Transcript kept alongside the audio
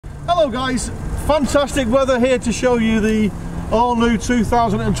Hello guys, fantastic weather here to show you the all-new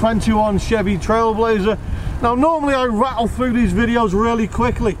 2021 Chevy Trailblazer. Now normally I rattle through these videos really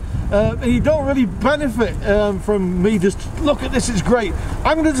quickly and you don't really benefit from me just look at this, it's great.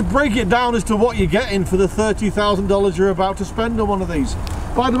 I'm going to just break it down as to what you're getting for the $30,000 you're about to spend on one of these.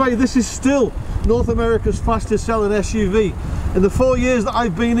 By the way, this is still North America's fastest selling SUV. In the 4 years that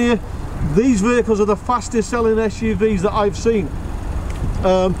I've been here, these vehicles are the fastest selling SUVs that I've seen.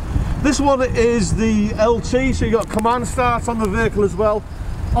 This one is the LT, so you've got command start on the vehicle as well.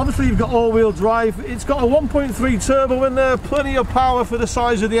 Obviously you've got all-wheel drive. It's got a 1.3 turbo in there, plenty of power for the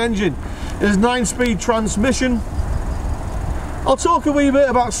size of the engine. There's 9-speed transmission. I'll talk a wee bit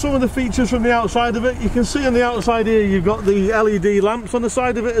about some of the features from the outside of it. You can see on the outside here you've got the LED lamps on the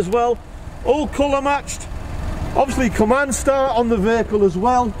side of it as well, all colour matched. Obviously command start on the vehicle as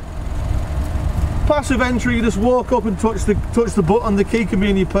well. Passive entry, you just walk up and touch the button. The key can be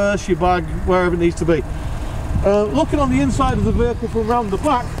in your purse, your bag, wherever it needs to be. Looking on the inside of the vehicle from around the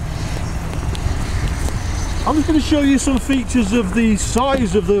back, I'm just going to show you some features of the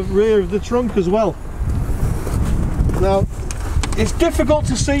size of the rear of the trunk as well. Now, it's difficult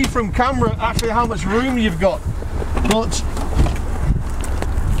to see from camera actually how much room you've got, but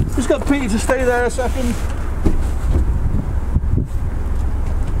just got Peter to stay there a second.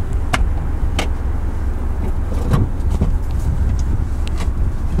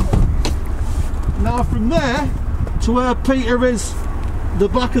 Now from there to where Peter is, the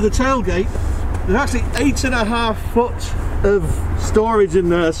back of the tailgate, there's actually 8.5 foot of storage in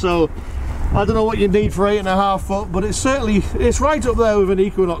there, so I don't know what you need for 8.5 foot, but it's right up there with an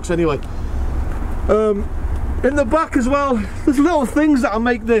Equinox anyway. In the back as well, there's little things that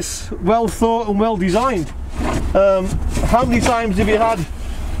make this well thought and well designed. How many times have you had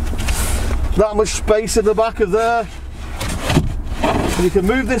that much space in the back of there? And you can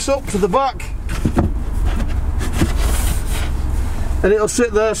move this up to the back and it'll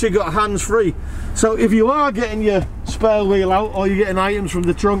sit there, so you've got hands free. So if you are getting your spare wheel out or you're getting items from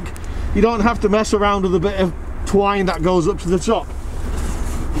the trunk, you don't have to mess around with a bit of twine that goes up to the top.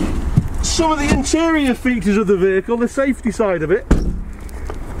 Some of the interior features of the vehicle, the safety side of it,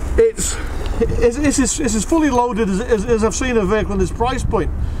 it's as fully loaded as I've seen a vehicle in this price point.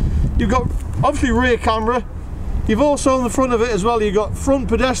 You've got obviously rear camera. You've also on the front of it as well, you've got front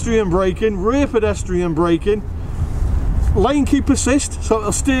pedestrian braking, rear pedestrian braking, lane keep assist, so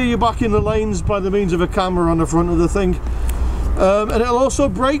it'll steer you back in the lanes by the means of a camera on the front of the thing, and it'll also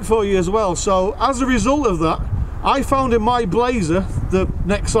brake for you as well. So as a result of that, I found in my Blazer, the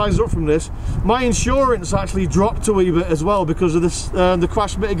next size up from this, my insurance actually dropped a wee bit as well because of this, the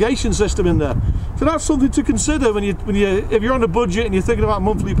crash mitigation system in there. So that's something to consider if you're on a budget and you're thinking about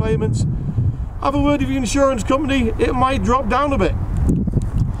monthly payments. Have a word with your insurance company, it might drop down a bit.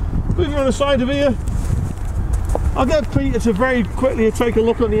 Moving on the side of here, I'll get Peter to very quickly take a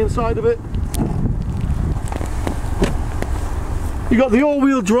look on the inside of it. You've got the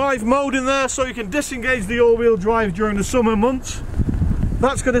all-wheel drive mode in there, so you can disengage the all-wheel drive during the summer months.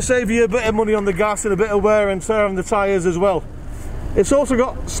 That's going to save you a bit of money on the gas and a bit of wear and tear on the tyres as well. It's also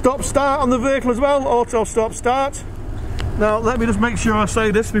got stop start on the vehicle as well, auto stop start. Now let me just make sure I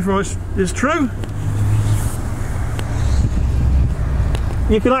say this before it's true.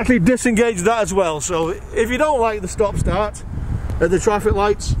 You can actually disengage that as well, so if you don't like the stop start at the traffic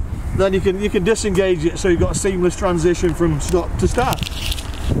lights, then you can disengage it, so you've got a seamless transition from stop to start.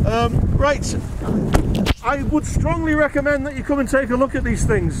 Right, I would strongly recommend that you come and take a look at these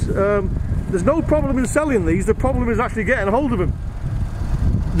things. There's no problem in selling these, the problem is actually getting a hold of them.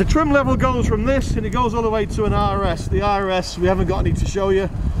 The trim level goes from this and it goes all the way to an RS. The RS we haven't got any to show you,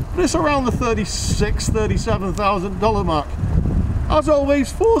 but it's around the $36,000, $37,000 mark. As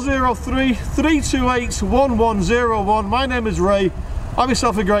always, 403-328-1101. My name is Ray. Have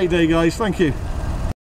yourself a great day, guys. Thank you.